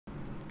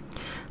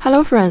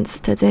Hello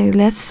friends, today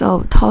let's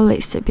solve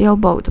tallest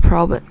billboard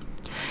problem.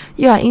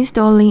 You are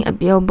installing a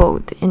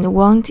billboard and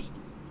want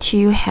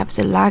to have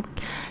the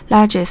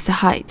largest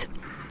height.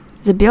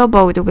 The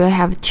billboard will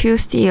have two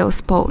steel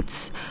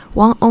posts,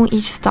 one on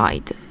each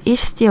side.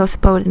 Each steel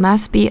post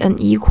must be an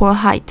equal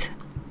height.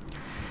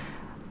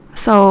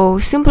 So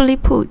simply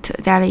put,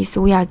 that is,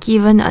 we are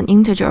given an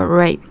integer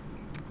array.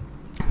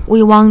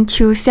 We want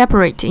to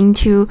separate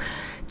into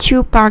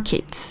two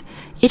buckets.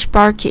 Each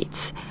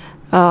bucket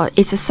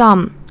is a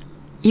sum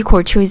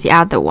equal to the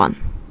other one.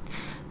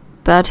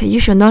 But you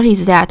should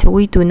notice that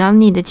we do not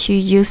need to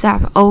use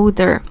up all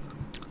the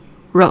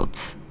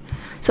rows.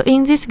 So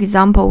in this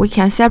example, we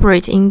can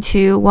separate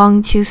into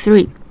 1, 2,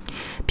 3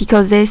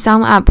 because they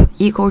sum up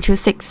equal to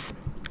 6.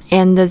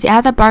 And the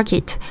other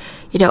bucket,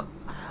 it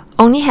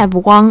only have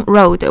one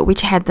row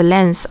which had the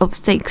length of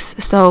 6.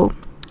 So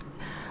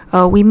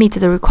we meet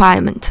the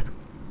requirement.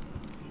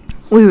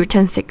 We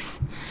return 6.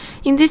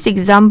 In this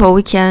example,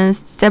 we can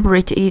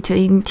separate it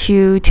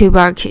into two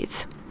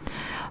buckets.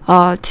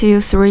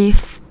 2, 3,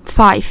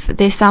 5,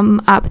 they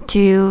sum up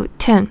to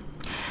 10.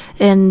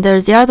 And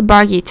the other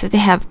bucket, they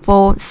have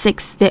 4,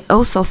 6, they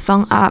also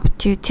sum up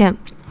to 10.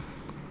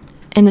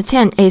 And the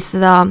 10 is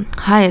the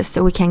highest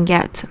we can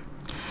get.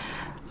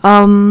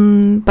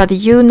 But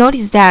you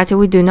notice that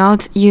we do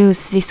not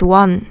use this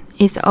one.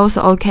 It's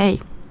also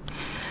okay.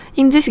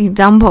 In this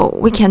example,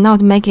 we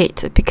cannot make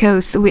it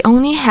because we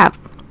only have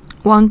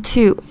 1,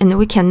 2, and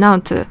we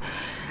cannot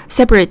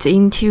separate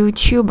into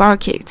two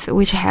buckets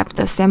which have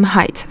the same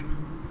height.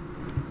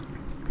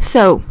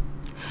 So,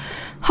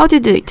 how to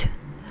do it?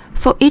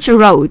 For each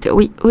row,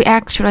 we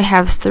actually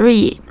have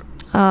three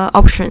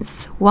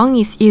options. One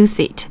is use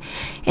it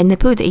and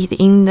put it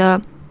in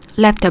the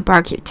left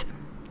bucket.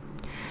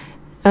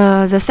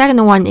 The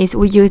second one is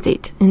we use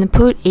it and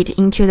put it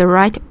into the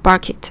right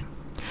bucket.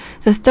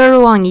 The third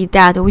one is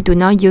that we do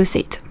not use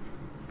it.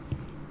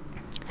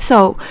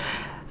 So,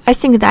 I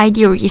think the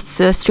idea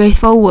is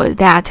straightforward,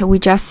 that we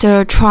just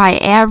try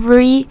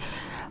every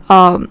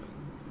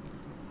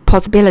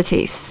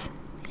possibilities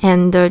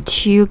and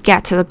to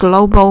get the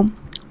global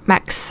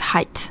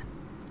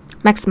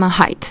maximum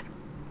height.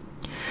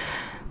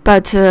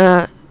 But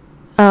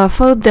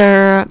for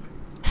the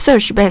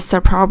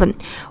search-based problem,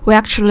 we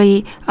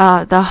actually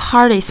the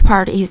hardest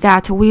part is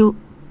that we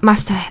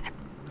must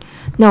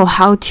know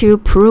how to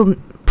prove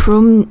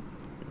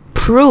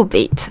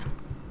it.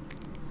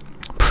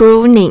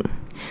 Pruning.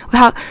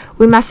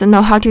 We must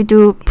know how to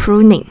do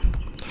pruning.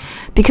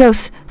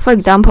 Because, for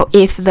example,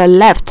 if the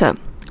left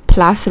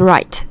plus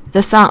right,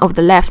 the sum of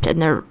the left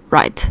and the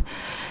right,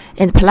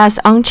 and plus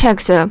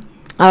unchecked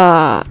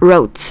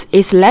rows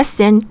is less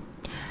than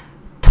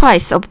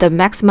twice of the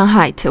maximum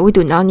height, we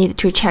do not need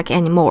to check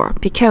anymore,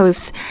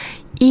 because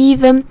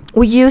even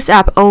we use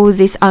up all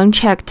these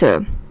unchecked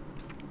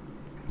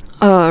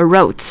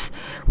rows,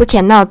 we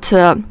cannot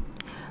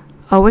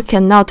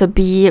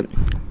be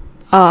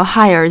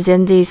higher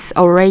than this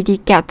already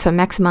get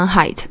maximum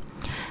height.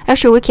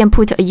 Actually, we can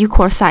put a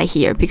equal sign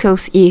here,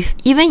 because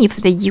even if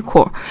they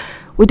equal,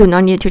 we do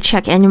not need to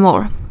check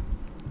anymore.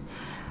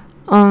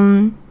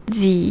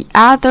 The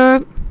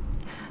other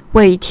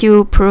way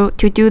to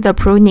do the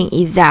pruning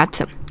is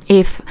that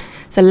if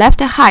the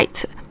left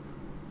height,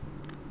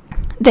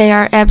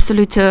 their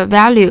absolute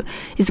value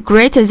is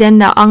greater than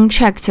the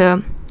unchecked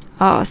sum,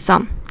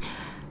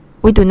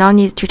 we do not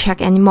need to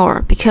check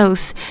anymore,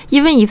 because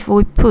even if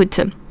we put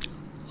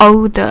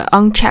all the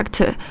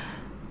unchecked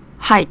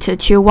height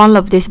to one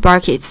of these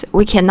buckets,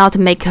 we cannot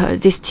make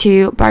these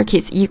two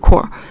buckets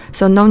equal,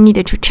 so no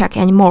need to check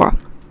anymore.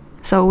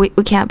 So we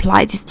can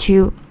apply these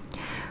two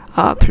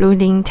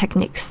pruning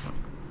techniques.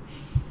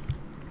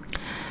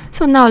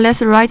 So now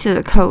let's write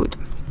the code.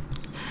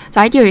 The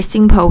idea is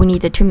simple. We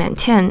need to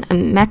maintain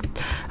a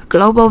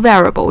global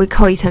variable. We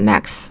call it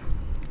max,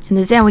 and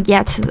then we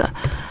do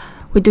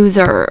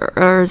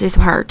this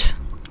part.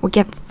 We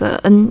get the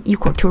n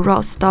equal to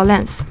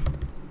rows.length.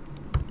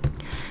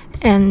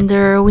 And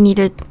we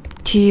needed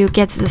to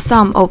get the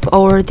sum of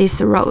all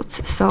these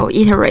rows. So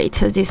iterate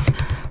this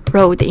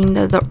row in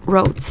the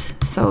rows.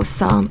 So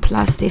sum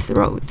plus this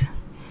row.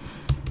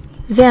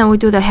 Then we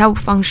do the help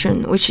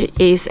function, which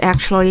is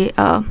actually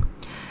a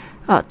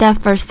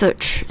depth first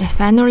search. And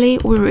finally,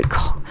 we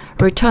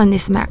return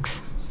this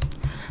max.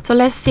 So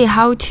let's see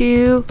how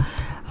to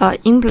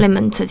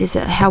implement this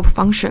help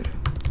function.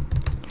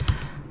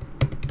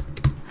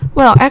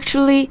 Well,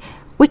 actually,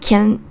 we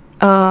can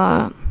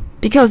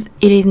because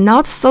it is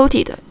not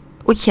sorted,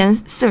 we can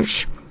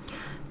search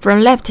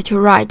from left to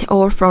right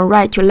or from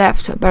right to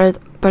left. But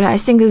I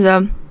think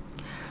the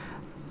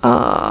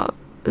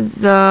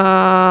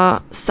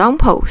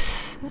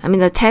samples,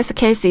 the test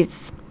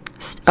cases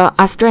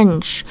are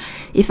strange.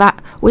 If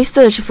we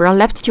search from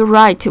left to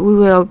right, we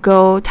will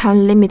go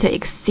time limit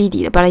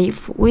exceeded. But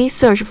if we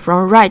search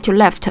from right to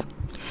left,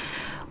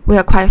 we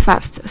are quite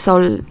fast.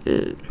 So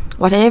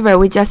whatever,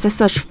 we just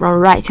search from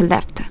right to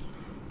left.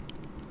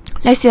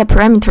 Let's see the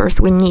parameters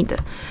we need.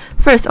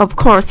 First, of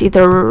course, is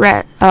the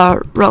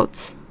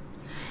rows.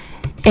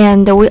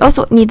 And we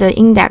also need the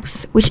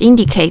index, which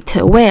indicate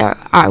where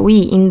are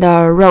we in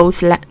the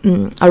rows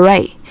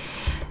array.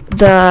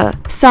 The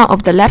sum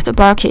of the left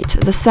bracket,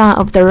 the sum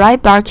of the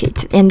right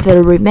bracket, and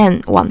the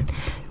remain one,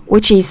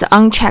 which is the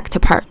unchecked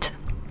part.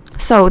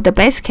 So the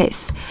base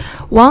case,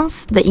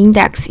 once the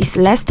index is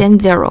less than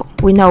 0,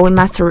 we know we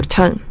must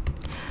return.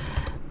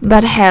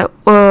 But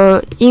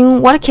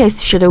in what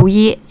case should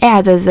we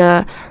add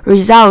the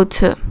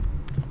result,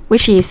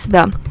 which is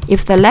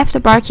if the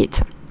left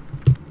bracket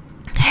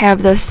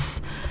have the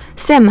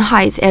same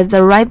height as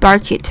the right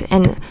bracket,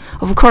 and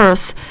of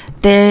course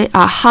they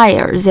are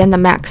higher than the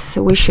max,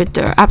 we should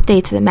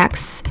update the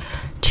max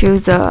to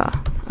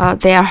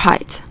their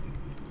height.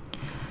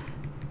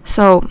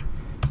 So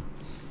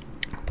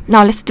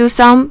now let's do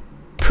some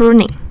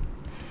pruning.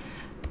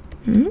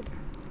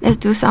 Let's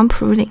do some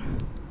pruning.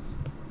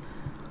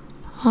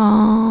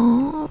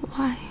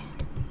 Why?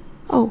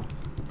 Oh,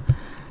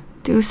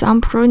 do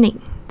some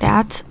pruning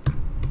that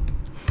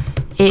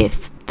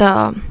if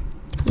the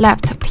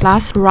left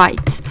plus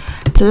right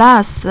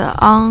plus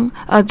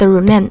the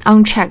remain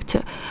unchecked,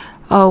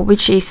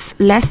 which is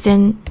less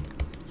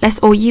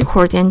or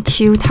equal than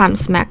 2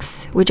 times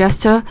max, we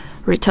just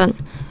return.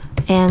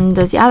 And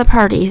the other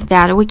part is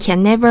that we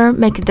can never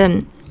make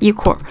them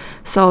equal.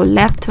 So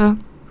left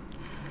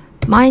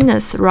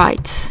minus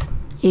right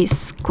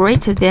is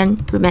greater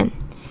than remain.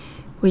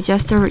 We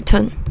just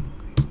return.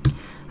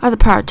 Other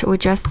part we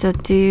just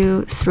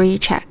do 3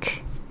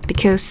 check,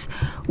 because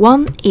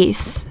 1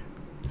 is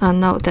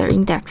the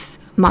index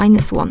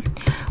minus 1.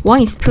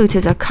 1 is put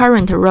the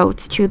current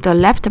rows to the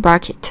left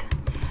bracket.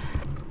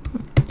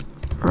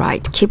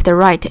 Right, keep the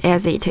right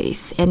as it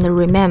is, and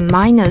remain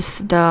minus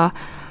the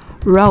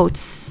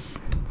rows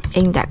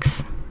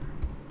index.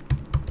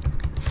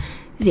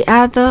 The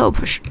other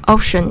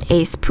option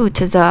is put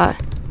the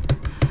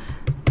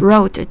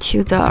row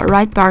to the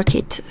right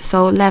bracket,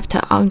 so left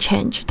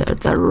unchanged,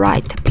 the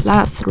right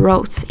plus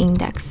rows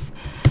index,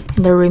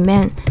 and the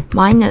remain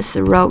minus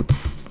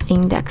rows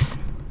index.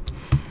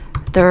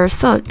 The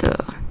third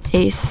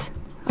is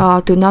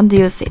do not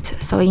use it,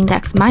 so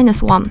index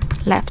minus 1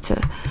 left,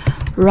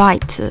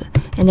 right,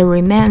 and the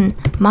remain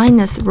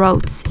minus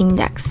rows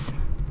index.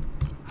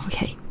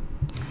 Okay,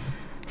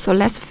 so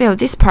let's fill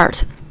this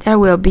part. There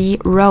will be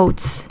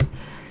rows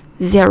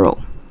 0,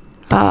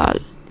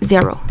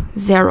 0,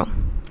 0.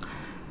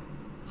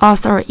 Oh,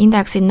 sorry,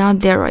 index is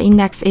not 0.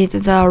 Index is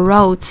the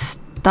rows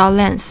dot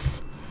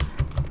length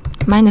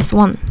minus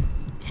 1,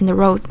 and the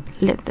rows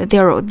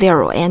 0,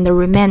 0, and the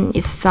remain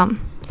is sum.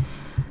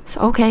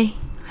 So okay,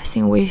 I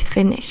think we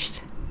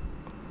finished.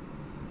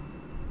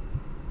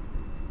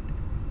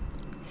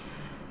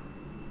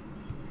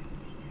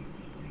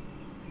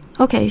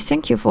 Okay,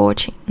 thank you for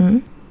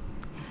watching.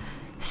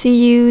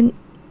 See you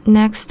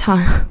next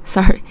time.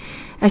 Sorry,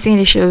 I think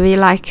it should be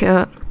like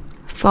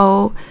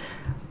 4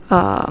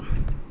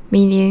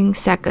 million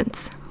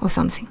seconds or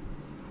something.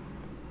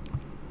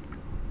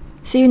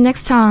 See you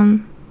next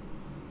time.